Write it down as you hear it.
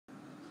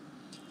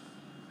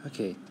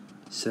Okay,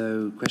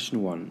 so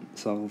question 1,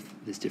 solve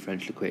this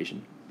differential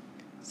equation.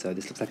 So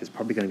this looks like it's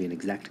probably going to be an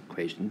exact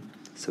equation,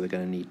 so we're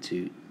going to need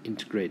to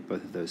integrate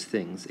both of those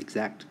things.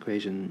 Exact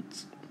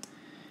equations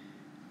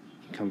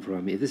come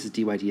from, if this is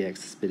dy dx,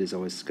 this bit is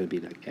always going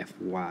to be like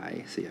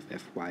fy, so you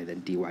have fy,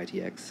 then dy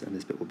dx, and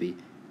this bit will be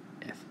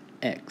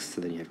fx, so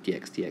then you have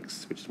dx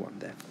dx, which is 1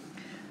 there.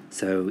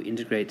 So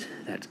integrate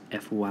that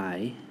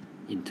fy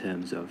in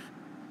terms of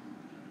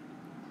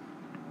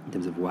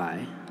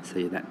y,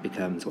 so that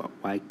becomes what,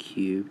 y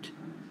cubed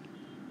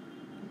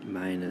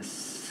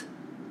minus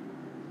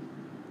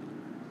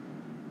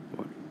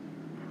what,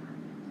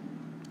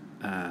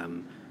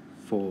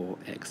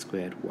 4x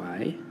squared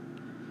y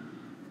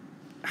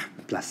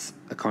plus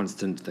a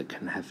constant that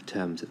can have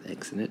terms of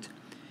x in it,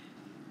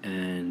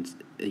 and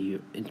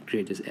you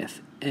integrate as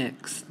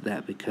fx,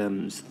 that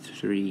becomes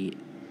 3x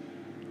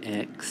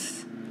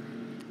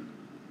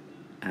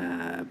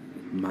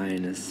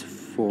minus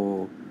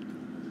 4x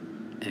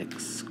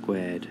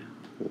squared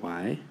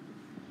y.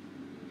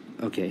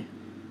 Okay,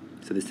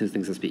 so these two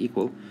things must be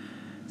equal,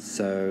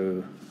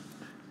 so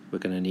we're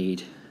going to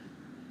need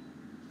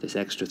this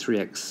extra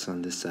 3x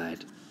on this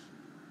side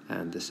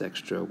and this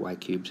extra y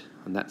cubed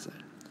on that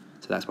side.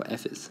 So that's what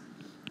f is.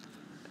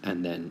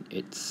 And then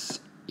it's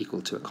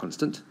equal to a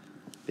constant,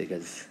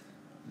 because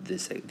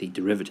the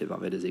derivative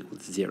of it is equal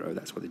to 0.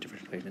 That's what the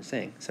differential equation is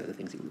saying. So the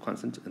thing's equal to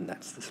constant, and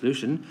that's the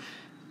solution.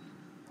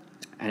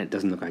 And it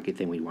doesn't look like a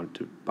thing we want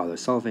to bother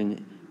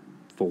solving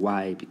for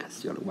y,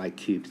 because you've got y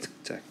cubed.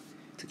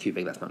 It's a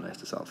cubic, that's not nice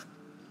to solve.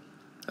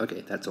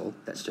 Okay, that's all.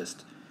 Let's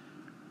just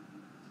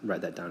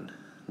write that down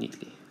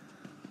neatly.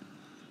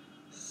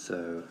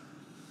 So,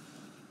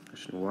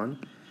 question 1.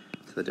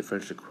 So the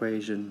differential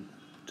equation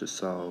to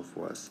solve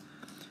was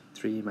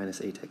 3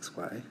 minus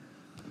 8xy,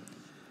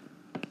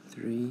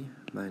 3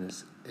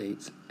 minus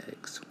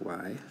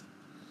 8xy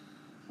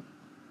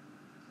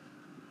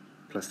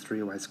plus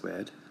 3y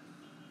squared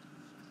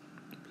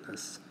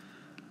plus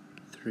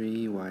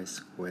 3y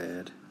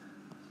squared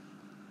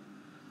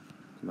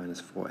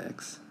minus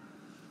 4x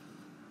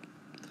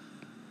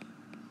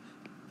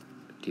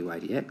dy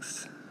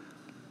dx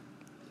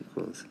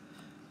equals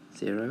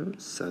 0.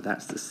 So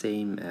that's the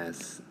same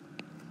as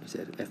we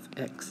said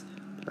fx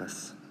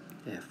plus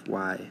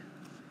fy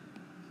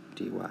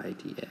dy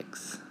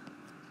dx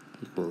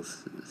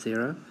equals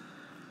 0.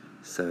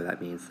 So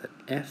that means that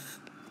f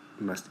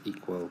must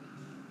equal,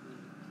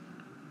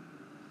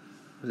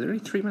 was it really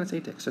 3 minus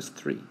 8x? Just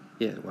 3.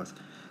 Yeah, it was.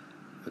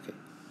 Okay,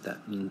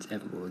 that means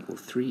f will equal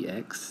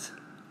 3x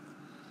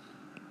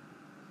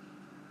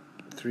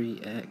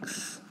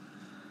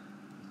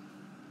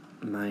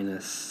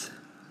minus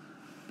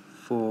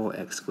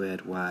 4x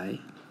squared y,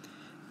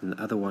 and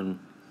the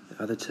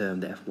other term,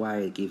 the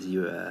fy, gives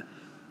you a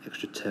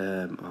extra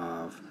term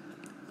of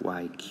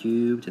y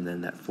cubed, and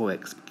then that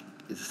 4x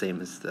is the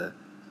same as the,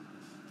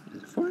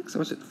 is it 4x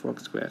or is it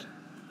 4x squared?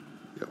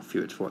 Yeah,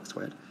 few, it's 4x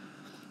squared.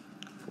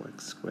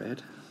 4x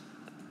squared.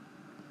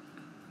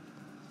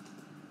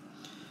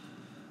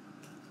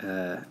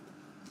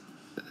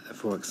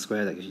 4x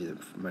squared, that gives you the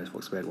minus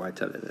 4x squared y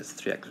term, that's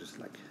 3x, which is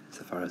like,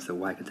 so far as the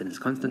y content is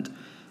constant,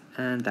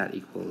 and that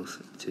equals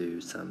to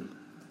some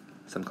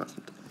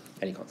constant,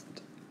 any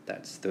constant.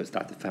 That's the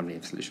family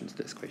of solutions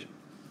to this equation.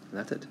 And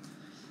that's it.